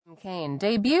Kaine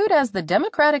debuted as the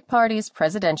Democratic Party's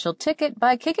presidential ticket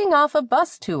by kicking off a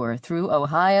bus tour through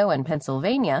Ohio and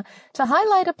Pennsylvania to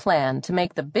highlight a plan to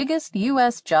make the biggest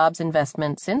U.S. jobs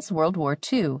investment since World War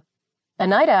II. A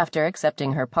night after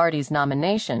accepting her party's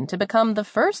nomination to become the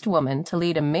first woman to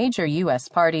lead a major U.S.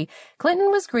 party, Clinton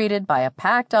was greeted by a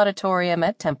packed auditorium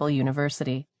at Temple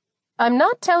University. "I'm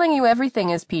not telling you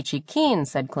everything is peachy keen,"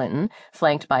 said Clinton,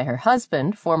 flanked by her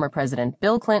husband, former President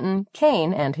Bill Clinton,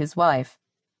 Kaine, and his wife.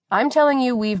 "I'm telling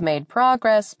you we've made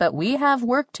progress, but we have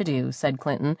work to do," said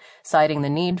Clinton, citing the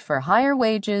need for higher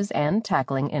wages and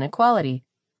tackling inequality.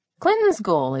 Clinton's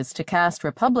goal is to cast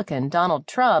Republican Donald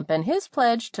Trump and his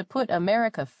pledge to put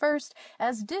America first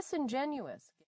as disingenuous.